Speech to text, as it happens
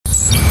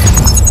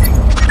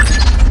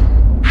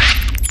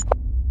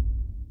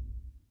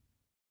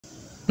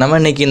நம்ம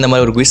இன்றைக்கி இந்த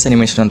மாதிரி ஒரு குவிஸ்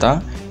அனிமேஷன் தான்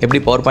எப்படி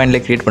பவர்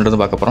பாயிண்ட்லேயே க்ரியேட் பண்ணுறது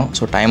பார்க்க போகிறோம்.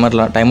 ஸோ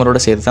டைமரோட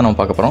சேர்த்து தான் நம்ம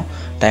பார்க்க போகிறோம்.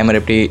 டைமர்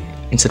எப்படி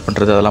இன்சர்ட்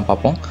பண்ணுறது அதெல்லாம்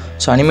பார்ப்போம்.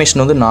 ஸோ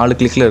அனிமேஷன் வந்து 4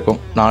 கிளிக்கில் இருக்கும்.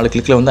 4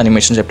 கிளிக்கில் வந்து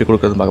அனிமேஷன்ஸ் எப்படி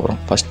கொடுக்குறதுன்னு பார்க்க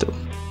போகிறோம்.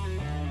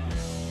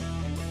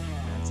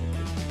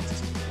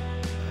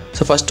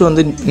 ஃபஸ்ட்டு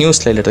வந்து நியூ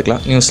ஸ்லைட்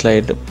எடுத்துக்கலாம். New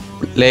slide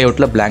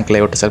லேஅவுட்டில் blank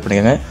layout select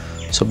பண்ணிக்கோங்க.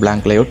 ஸோ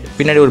பிளாங்க் லேஅவுட்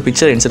பின்னாடி ஒரு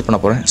பிக்சர் இன்சர்ட் பண்ண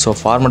போகிறேன். ஸோ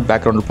ஃபார்மட்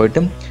பேக்ரவுண்டில்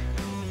போய்ட்டு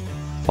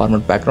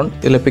ஃபார்மட் பேக்ரவுண்ட்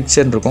இதில்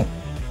பிக்சர் இருக்கும்.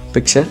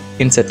 Picture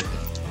insert.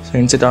 ஸோ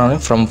இன்சர்ட் ஆனது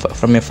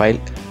ஃப்ரம் ஏ ஃபைல்.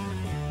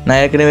 நான்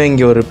ஏற்கனவே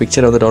இங்கே ஒரு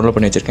பிக்சரை வந்து டவுன்லோட்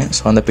பண்ணி வச்சுருக்கேன்.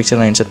 ஸோ அந்த பிக்சர்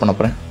நான் இன்சர்ட் பண்ண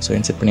போகிறேன். ஸோ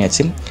இன்சர்ட்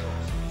பண்ணியாச்சு.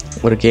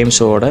 ஒரு கேம்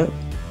ஷோவோட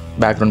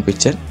பேக்ரவுண்ட்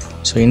பிக்சர்.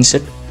 ஸோ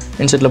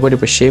இன்சர்ட்டில் போய்ட்டு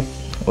இப்போ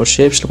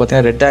ஷேப்ஸில்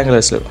பார்த்தீங்கன்னா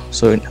ரெக்டாங்குலர்ஸில்.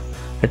 ஸோ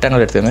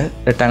ரெக்டாங்குலர் எடுத்துக்கோங்க.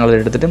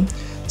 ரெக்டாங்குலர்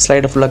எடுத்துகிட்டு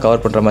ஸ்லைடை ஃபுல்லாக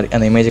கவர் பண்ணுற மாதிரி,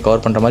 அந்த இமேஜை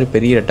கவர் பண்ணுற மாதிரி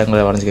பெரிய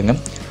ரெக்டாங்குலர் வரைஞ்சிக்கோங்க.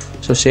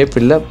 ஸோ ஷேப்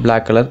இல்லை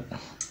பிளாக் கலர்.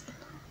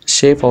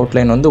 ஷேப்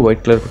அவுட்லைன் வந்து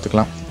ஒயிட் கலர்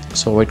கொடுத்துக்கலாம்.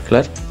 So white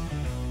colour.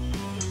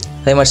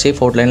 அதே மாதிரி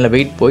ஷேப் அவுட்லைனில்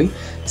வெயிட் போய்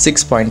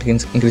 6 பாயிண்ட்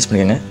இன்க்ரீஸ்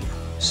பண்ணிக்கோங்க.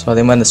 ஸோ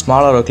அதே மாதிரி இந்த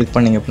ஸ்மாலர் கிளிக்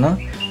பண்ணிங்க அப்படின்னா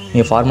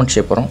நீங்கள் ஃபார்மட்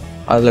ஷேப் வரும்.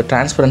 அதில்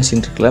டிரான்ஸ்பரன்சி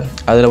இருக்குல்ல,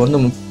 அதில் வந்து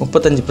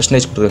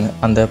 35% கொடுத்துக்கோங்க.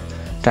 அந்த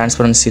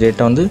டிரான்ஸ்பரன்சி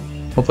ரேட்டை வந்து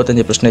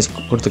 35%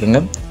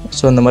 கொடுத்துக்கோங்க.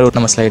 ஸோ இந்த மாதிரி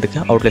நம்ம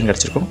ஸ்லைடுக்கு அவுட்லைன்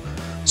கிடச்சிருக்கும்.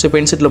 ஸோ இப்போ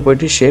இன்செட்டில்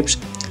போய்ட்டு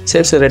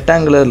ஷேப்ஸ்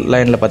ரெக்டாங்குலர்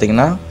லைனில்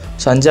பார்த்தீங்கன்னா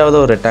ஸோ 5வது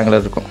ஒரு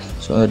ரெக்டாங்குலர் இருக்கும்.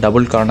 ஸோ அந்த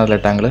டபுள் கார்னர்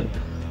ரெக்டாங்குலர்.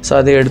 ஸோ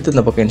அதை எடுத்து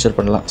இந்த பக்கம் இன்சர்ட்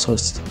பண்ணலாம். ஸோ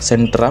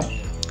சென்டராக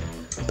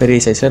பெரிய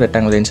சைஸில்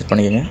ரெக்டாங்குலர் இன்சர்ட்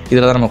பண்ணிக்கோங்க.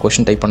 இதில் தான் நம்ம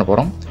கொஷின் டைப் பண்ண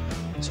போகிறோம்.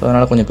 ஸோ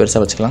அதனால் கொஞ்சம்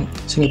பெருசாக வச்சுக்கலாம்.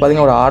 ஸோ இங்கே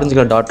பார்த்தீங்கன்னா ஒரு ஆரஞ்சு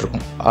கலர் டாட்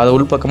இருக்கும். அதை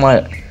உள்பக்கமாக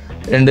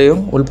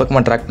ரெண்டையும்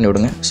உள்பக்கமாக ட்ராக் பண்ணி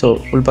விடுங்க. ஸோ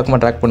உள்பக்கமாக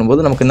ட்ராக்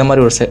பண்ணும்போது நமக்கு இந்த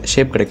மாதிரி ஒரு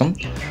ஷேப் கிடைக்கும்.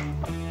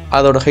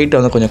 அதோட ஹைட்டை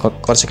வந்து கொஞ்சம்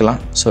குறைச்சிக்கலாம்.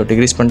 ஸோ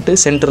டிக்ரீஸ் பண்ணிட்டு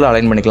சென்டரில்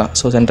அலைன் பண்ணிக்கலாம்.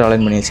 ஸோ சென்டர்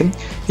அலைன் பண்ணியாச்சு.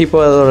 இப்போ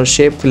அதோட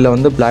ஷேப்பில்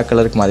வந்து பிளாக்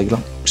கலருக்கு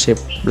மாற்றிக்கலாம்.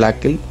 ஷேப்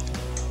பிளாக்கில்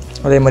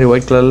அதே மாதிரி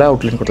ஒயிட் கலரில்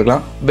அவுட்லைன்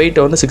கொடுத்துக்கலாம்.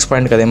 வெயிட்டை வந்து 6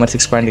 பாயிண்ட்டுக்கு அதே மாதிரி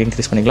 6 பாயிண்ட்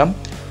இன்க்ரீஸ் பண்ணிக்கலாம்.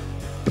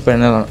 இப்போ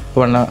என்ன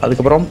பண்ணலாம்,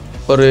 அதுக்கப்புறம்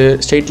ஒரு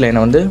ஸ்ட்ரெயிட்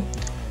லைனை வந்து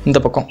இந்த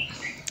பக்கம்,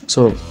 ஸோ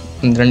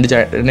இந்த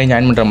ரெண்டையும்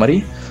ஜாயின் பண்ணுற மாதிரி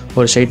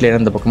ஒரு ஸ்ட்ரெயிட் லைனை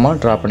இந்த பக்கமாக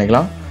ட்ரா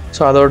பண்ணிக்கலாம்.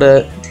 ஸோ அதோட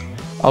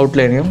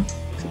அவுட்லைனையும்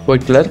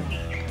ஒயிட் கலர்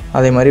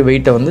அதே மாதிரி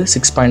வெயிட்டை வந்து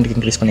 6 பாயிண்ட்டுக்கு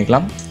இன்க்ரீஸ்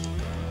பண்ணிக்கலாம்.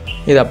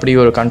 இது அப்படி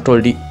ஒரு Ctrl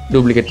D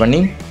டூப்ளிகேட் பண்ணி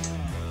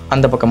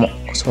அந்த பக்கமும்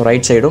ஸோ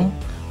ரைட் சைடும்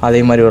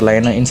அதே மாதிரி ஒரு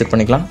லைனை இன்சர்ட்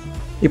பண்ணிக்கலாம்.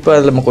 இப்போ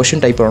அதில் நம்ம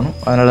கொஷின் டைப் பண்ணணும்.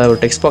 அதனால் ஒரு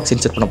டெக்ஸ்ட் பாக்ஸ்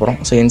இன்சர்ட் பண்ண போகிறோம்.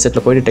 ஸோ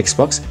இன்சர்ட்டில் போய்ட்டு டெக்ஸ்ட்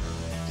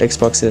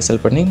பாக்ஸ்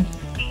செலக்ட் பண்ணி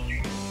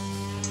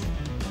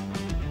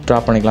ட்ரா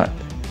பண்ணிக்கலாம்.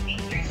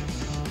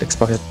 டெக்ஸ்ட்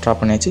பாக்ஸ் ட்ரா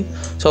பண்ணியாச்சு.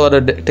 ஸோ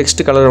அதோட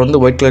டெக்ஸ்ட் கலர் வந்து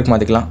ஒயிட் கலருக்கு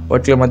மாற்றிக்கலாம்.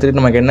 ஒயிட் கலர் மாற்றிட்டு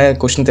நமக்கு என்ன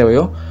கொஷின்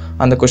தேவையோ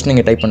அந்த கொஷின்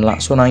நீங்கள் டைப்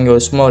பண்ணலாம். ஸோ நான் இங்கே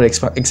ஒரு சும்மா ஒரு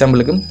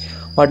எக்ஸாம்பிளுக்கு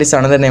what is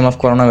another name of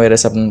corona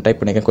virus அப்படின்னு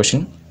டைப் பண்ணிக்கேன்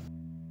கொஷின்.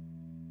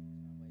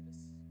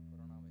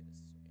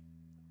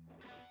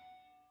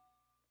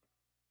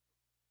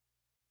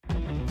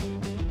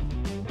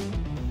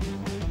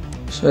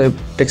 ஸோ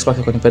டெக்ஸ்ட்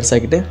பாக்ஸை கொஞ்சம்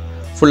பெருசாகிட்டு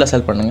ஃபுல்லாக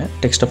செலக்ட் பண்ணுங்கள்.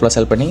 டெக்ஸ்ட்டை ஃபுல்லாக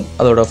செலக்ட் பண்ணி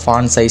அதோட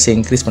ஃபாண்ட் சைஸை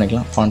இன்க்ரீஸ்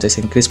பண்ணிக்கலாம். ஃபாண்ட் சைஸை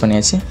இன்க்ரீஸ்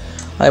பண்ணியாச்சு.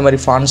 அதே மாதிரி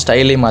ஃபாண்ட்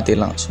ஸ்டைலையும்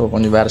மாற்றிடலாம். ஸோ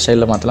கொஞ்சம் வேறு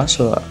ஸ்டைலில் மாற்றலாம்.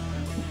 ஸோ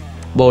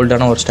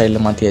போல்டான ஒரு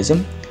ஸ்டைலில் மாற்றியாச்சு.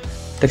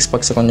 டெக்ஸ்ட்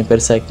பாக்ஸை கொஞ்சம்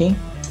பெருசாக்கி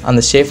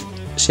அந்த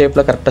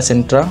ஷேப்பில் கரெக்டாக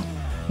சென்டராக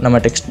நம்ம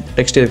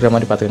டெக்ஸ்ட் இருக்கிற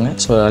மாதிரி பார்த்துக்கோங்க.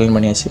 ஸோ அலைன்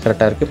பண்ணியாச்சு,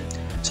 கரெக்டாக இருக்குது.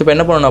 ஸோ இப்போ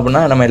என்ன பண்ணணும்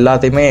அப்படின்னா நம்ம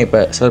எல்லாத்தையுமே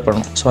இப்போ செலக்ட்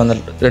பண்ணணும். ஸோ அந்த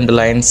 2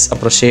 லைன்ஸ்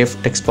அப்புறம் ஷேப்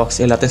டெக்ஸ்ட் பாக்ஸ்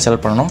எல்லாத்தையும்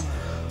செலக்ட் பண்ணணும்.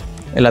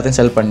 எல்லாத்தையும்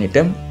செலக்ட்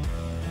பண்ணிவிட்டு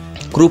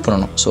குரூப்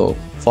பண்ணணும். ஸோ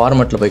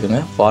ஃபார்மெட்டில்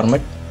போய்க்கோங்க.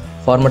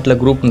 ஃபார்மெட்டில்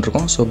குரூப்னு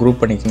இருக்கும். ஸோ குரூப்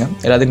பண்ணிக்கோங்க.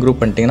 எல்லாத்தையும் குரூப்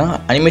பண்ணிட்டீங்கன்னா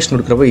அனிமேஷன்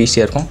கொடுக்குறப்போ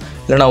ஈஸியாக இருக்கும்.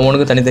 இல்லைனா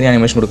ஒவ்வொன்றுக்கும் தனித்தனி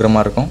அனிமேஷன் கொடுக்குற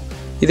மாதிரி இருக்கும்.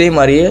 இதே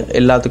மாதிரியே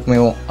எல்லாத்துக்குமே,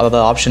 அதாவது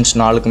ஆப்ஷன்ஸ்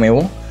 4க்குமே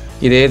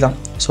இதே தான்.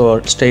 ஸோ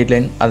ஸ்ட்ரெயிட்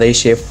லைன் அதே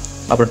ஷேப்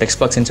அப்புறம் டெக்ஸ்ட்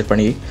பாக்ஸ் இன்சர்ட்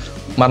பண்ணி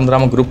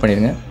மறந்துடாமல் குரூப்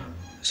பண்ணிடுங்க.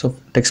 ஸோ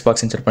டெக்ஸ்ட்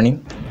பாக்ஸ் இன்சர்ட் பண்ணி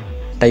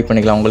டைப்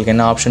பண்ணிக்கலாம். உங்களுக்கு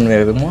என்ன ஆப்ஷன்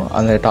வேணுமோ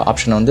அந்த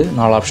ஆப்ஷனை வந்து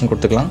 4 ஆப்ஷன்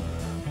கொடுத்துக்கலாம்.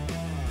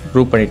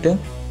 குரூப் பண்ணிவிட்டு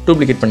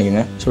டூப்ளிகேட்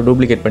பண்ணிக்கோங்க. ஸோ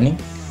டூப்ளிகேட்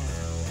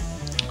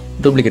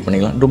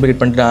பண்ணிக்கலாம்.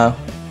 டூப்ளிகேட் பண்ணிட்டு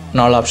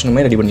 4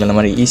 ஆப்ஷனுமே ரெடி பண்ணிக்கலாம். அந்த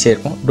மாதிரி ஈஸியாக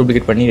இருக்கும்.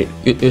 டூப்ளிகேட் பண்ணி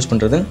யூஸ்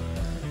பண்ணுறது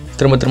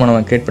திரும்ப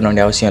நம்ம க்ரியேட் பண்ண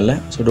வேண்டிய அவசியம் இல்லை.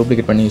 ஸோ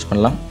டூப்ளிகேட் பண்ணி யூஸ்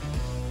பண்ணலாம்.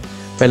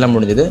 இப்போ எல்லாம்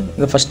முடிஞ்சது.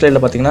 இந்த ஃபஸ்ட் ஸ்லைடில்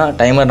பார்த்தீங்கன்னா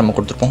டைமர் நம்ம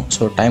கொடுத்துருப்போம்.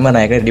 ஸோ டைமர்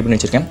நான் ரெடி பண்ணி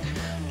வச்சுருக்கேன்.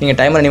 நீங்கள்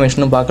டைமர்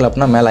அனிமேஷனும் பார்க்கல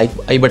அப்படின்னா மேலே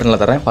ஐ பட்டனில்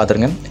தரேன்,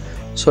 பார்த்துருங்க.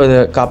 ஸோ இதை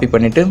காப்பி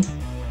பண்ணிவிட்டு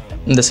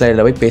இந்த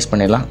ஸ்லைடில் போய் பேஸ்ட்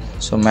பண்ணிடலாம்.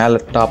 ஸோ மேலே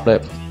டாப்பில்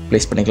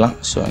ப்ளேஸ் பண்ணிக்கலாம்.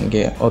 ஸோ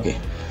இங்கே ஓகே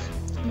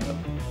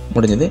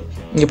முடிஞ்சது.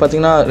 இங்கே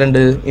பார்த்தீங்கன்னா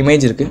 2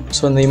 இமேஜ் இருக்குது.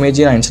 ஸோ இந்த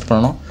இமேஜையும் நான் இன்சர்ட்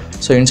பண்ணணும்.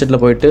 ஸோ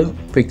இன்சர்ட்டில் போய்ட்டு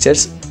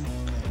பிக்சர்ஸ்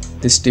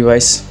திஸ்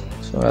டிவைஸ்.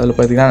 ஸோ அதில்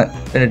பார்த்தீங்கன்னா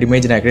 2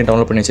 இமேஜ் நான் ஏற்கனவே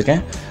டவுன்லோட் பண்ணி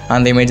வச்சுருக்கேன்.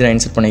 அந்த இமேஜை நான்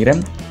இன்சர்ட்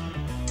பண்ணிக்கிறேன்.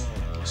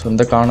 ஸோ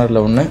இந்த கார்னரில்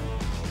ஒன்று,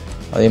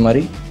 அதே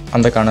மாதிரி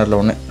அந்த கார்னரில்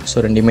ஒன்று. ஸோ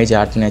 2 இமேஜ்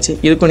ஆட் பண்ணியாச்சு.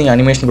 இதுக்கும் நீங்கள்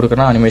அனிமேஷன்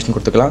கொடுக்குறனா அனிமேஷன்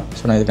கொடுத்துக்கலாம்.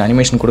 ஸோ நான் இதுக்கு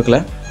அனிமேஷன் கொடுக்கல.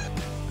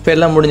 இப்போ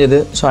எல்லாம் முடிஞ்சது.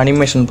 ஸோ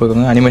அனிமேஷன்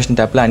போய்க்கோங்க. அனிமேஷன்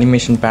டேப்பில்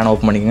அனிமேஷன் பேன்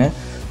ஓப்பன் பண்ணிக்கோங்க.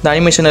 இந்த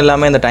அனிமேஷன்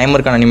எல்லாமே இந்த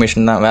டைமருக்கான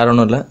அனிமேஷன் தான், வேறு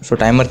ஒன்றும் இல்லை. ஸோ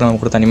டைமருக்கு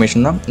நம்ம கொடுத்த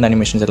அனிமேஷன் தான் இந்த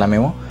அனிமேஷன்ஸ் எல்லாமே.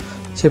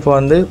 ஸோ இப்போ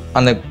வந்து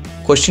அந்த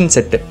கொஷின்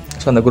செட்டு,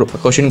 ஸோ அந்த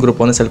கொஷின்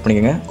குரூப் வந்து செலக்ட்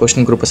பண்ணிக்கோங்க.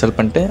 கொஷின் குரூப்பை செலக்ட்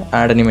பண்ணிட்டு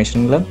ஆட்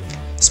அனிமேஷனில்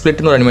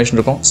ஸ்ப்ளிட்னு ஒரு அனிமேஷன்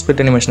இருக்கும்.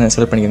 ஸ்ப்ளிட் அனிமேஷனை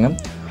செலக்ட் பண்ணிக்கோங்க.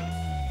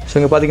 ஸோ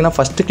இங்கே பார்த்தீங்கன்னா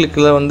ஃபஸ்ட்டு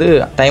கிளிக்கில் வந்து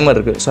டைமர்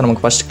இருக்குது. ஸோ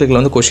நமக்கு ஃபஸ்ட் கிளிக்கில்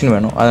வந்து கொஷின்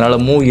வேணும். அதனால்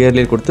மூவ்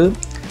இயர்லியர் கொடுத்து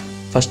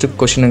ஃபஸ்ட்டு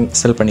கொஷினை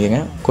செலக்ட்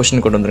பண்ணிக்கோங்க.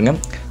 கொஷின் கொண்டு வந்துருங்க.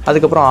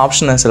 அதுக்கப்புறம்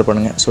ஆப்ஷனை செலக்ட்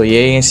பண்ணுங்கள். ஸோ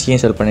ஏஎன்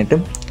சியும் செலக்ட் பண்ணிவிட்டு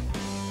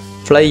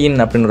ஃப்ளை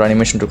இன் அப்படின்னு ஒரு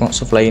அனிமேஷன் இருக்கும்.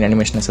 ஸோ ஃப்ளை இன்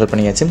அனிமேஷனை செலக்ட்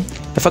பண்ணியாச்சு.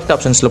 எஃபெக்ட்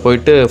ஆப்ஷன்ஸில்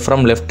போயிட்டு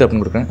ஃப்ரம் லெஃப்ட்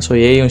அப்படின்னு கொடுக்குறேன். ஸோ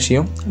ஏயும்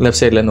சியும் லெஃப்ட்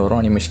சைட்லேருந்து வரும்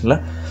அனிமேஷனில்.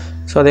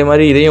 ஸோ அதே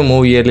மாதிரி இதையும்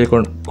மூவ் இயர்லி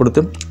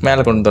கொடுத்து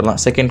மேலே கொண்டு வரலாம்.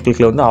 செகண்ட்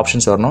கிளிக்கில் வந்து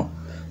ஆப்ஷன்ஸ் வரணும்.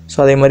 ஸோ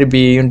அதே மாதிரி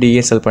பியும்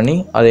டியும் செலக்ட் பண்ணி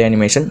அதே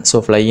அனிமேஷன்.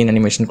 ஸோ ஃப்ளை இன்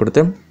அனிமேஷன்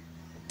கொடுத்து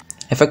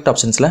எஃபெக்ட்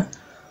ஆப்ஷன்ஸில்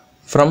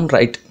ஃப்ரம்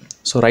ரைட்.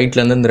 ஸோ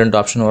ரைட்லேருந்து இந்த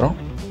 2 ஆப்ஷன் வரும்.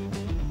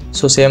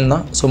 ஸோ சேம்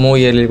தான். ஸோ மூவ்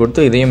இயர்லி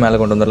கொடுத்து இதையும் மேலே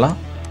கொண்டு வந்துடலாம்.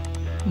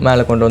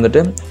 மேலே கொண்டு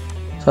வந்துட்டு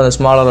ஸோ அந்த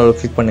ஸ்மாலர் அளவு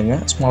கிளிக்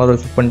பண்ணுங்கள். ஸ்மாலர் அளவு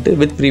கிளிக் பண்ணிட்டு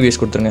வித் ப்ரீவியஸ்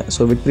கொடுத்துருங்க.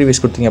 ஸோ வித் ப்ரீவியஸ்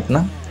கொடுத்தீங்க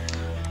அப்படின்னா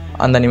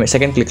அந்த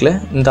செகண்ட் கிளிக்கில்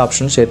இந்த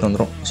ஆப்ஷனும் சேர்த்து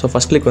வந்துடும். ஸோ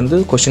ஃபஸ்ட் கிளிக் வந்து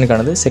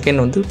கொஸ்டினுக்கானது,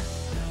 செகண்ட் வந்து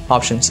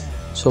ஆப்ஷன்ஸ்.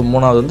 ஸோ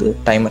மூணாவது வந்து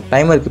டைமர்.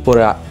 டைமருக்கு இப்போ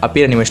ஒரு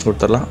அப்பியர் அனிமேஷன்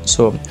கொடுத்துடலாம்.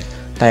 ஸோ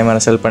டைமரை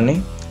செலக்ட் பண்ணி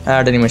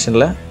ஆட்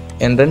அனிமேஷனில்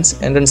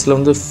என்ட்ரன்ஸில்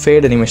வந்து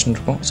ஃபேட் அனிமேஷன்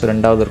இருக்கும். ஸோ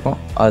 2வது இருக்கும்,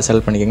 அதை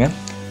செலக்ட் பண்ணிக்கோங்க.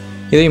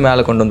 இதையும்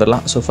மேலே கொண்டு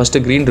வந்துடலாம். ஸோ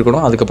ஃபஸ்ட்டு க்ரீன்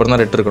இருக்கணும், அதுக்கப்புறம்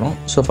தான் ரெட் இருக்கணும்.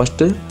 ஸோ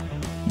ஃபஸ்ட்டு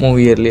மூவ்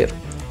இயர்லியர்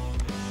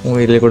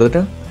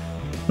கொடுத்துட்டு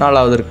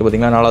 4வது இருக்குது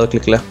பார்த்தீங்களா, 4வது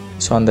கிளிக்கில்.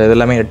 ஸோ அந்த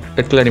இதெல்லாமே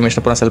ரெட் கலர் அனிமேஷன்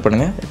அப்புறம் செலக்ட்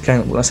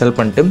பண்ணுங்கள். செலக்ட்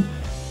பண்ணிட்டு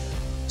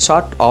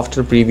ஸ்டார்ட்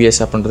ஆஃப்டர் ப்ரீவியஸ்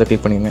அப்படின்றத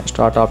கிளிக் பண்ணிக்கோங்க.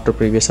 ஸ்டார்ட் ஆஃப்டர்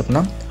ப்ரீவியஸ்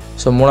அப்படின்னா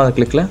ஸோ 3வது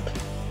கிளிக்கில்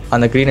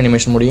அந்த க்ரீன்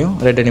அனிமேஷன் முடியும்,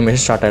 ரெட்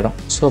அனிமேஷன் ஸ்டார்ட் ஆகிடும்.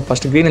 So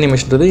first green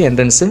அனிமேஷன்றது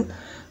entrance,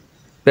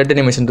 red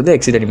அனிமேஷன்றது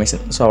exit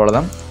animation. So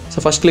அவ்வளோதான். ஸோ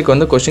ஃபஸ்ட் கிளிக்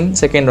வந்து கொஸ்டின்,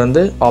 செகண்ட்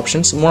வந்து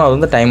ஆப்ஷன்ஸ், 3வது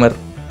வந்து டைமர்.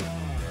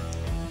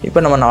 இப்போ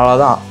நம்ம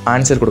 4வது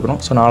ஆன்சர்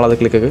கொடுக்கணும். ஸோ 4வது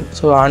கிளிக்கு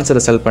ஸோ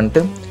ஆன்சரை செலக்ட்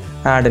பண்ணிட்டு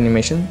ஆட்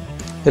அனிமேஷன்.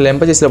 இதில்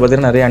எம்பசைஸில்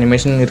பார்த்தீங்கன்னா நிறைய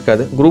அனிமேஷன்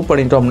இருக்காது. குரூப்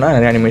பண்ணிட்டோம் அப்படின்னா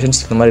நிறைய அனிமேஷன்ஸ்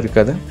இந்த மாதிரி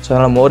இருக்காது. ஸோ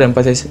அதனால் மோர்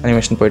எம்பசைஸ்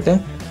அனிமேஷன் போய்ட்டு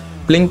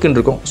பிளிங்க்னு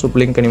இருக்கும். ஸோ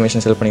பிளிங்க்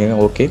அனிமேஷன் செலக்ட் பண்ணிக்கோங்க.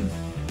 ஓகே,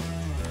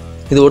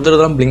 இது ஒரு தடவை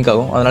தான் பிளிங்க்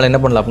ஆகும். அதனால் என்ன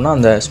பண்ணலாம் அப்படின்னா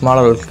அந்த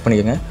ஸ்மாலர் கிளிக்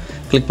பண்ணிக்கோங்க.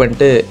 கிளிக்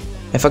பண்ணிட்டு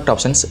எஃபெக்ட்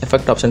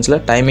ஆப்ஷன்ஸில்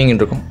டைமிங்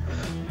இருக்கும்.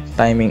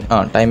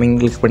 டைமிங்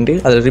கிளிக் பண்ணிட்டு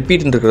அதில்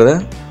ரிப்பீட் இருக்கிறத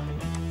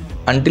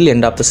until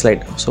end of the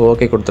slide. So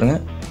okay கொடுத்துருங்க.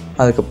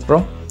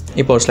 அதுக்கப்புறம்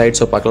இப்போ ஒரு ஸ்லைட்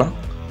ஷோ பார்க்கலாம்.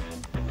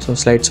 ஸோ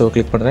ஸ்லைட் ஷோ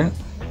கிளிக் பண்ணுறேன்.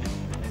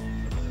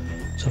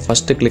 ஸோ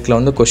ஃபஸ்ட்டு கிளிக்கில்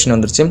வந்து கொஸ்டின்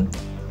வந்துருச்சு,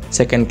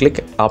 செகண்ட் கிளிக்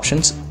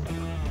ஆப்ஷன்ஸ்,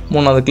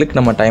 3வது கிளிக்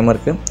நம்ம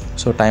டைமருக்கு.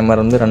 ஸோ டைமர்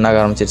வந்து ரன் ஆக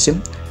ஆரம்பிச்சிருச்சு.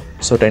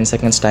 ஸோ 10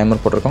 செகண்ட்ஸ்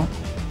டைமர் போட்டிருக்கோம்.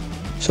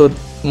 ஸோ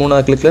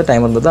 3வது கிளிக்கில்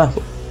டைமர் இருந்ததா.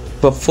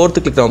 இப்போ 4th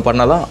கிளிக் நம்ம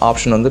பண்ணால் தான்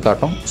ஆப்ஷன் வந்து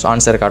காட்டும். ஸோ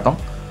ஆன்சரை காட்டும்.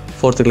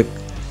 4th கிளிக்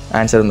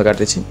ஆன்சர் வந்து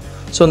காட்டுச்சு.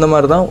 ஸோ இந்த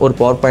மாதிரி தான் ஒரு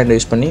பவர் பாயிண்ட்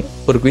யூஸ் பண்ணி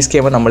ஒரு குவிஸ்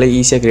கேமை நம்மளே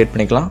ஈஸியாக க்ரியேட்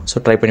பண்ணிக்கலாம்.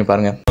 ஸோ ட்ரை பண்ணி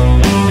பாருங்கள்.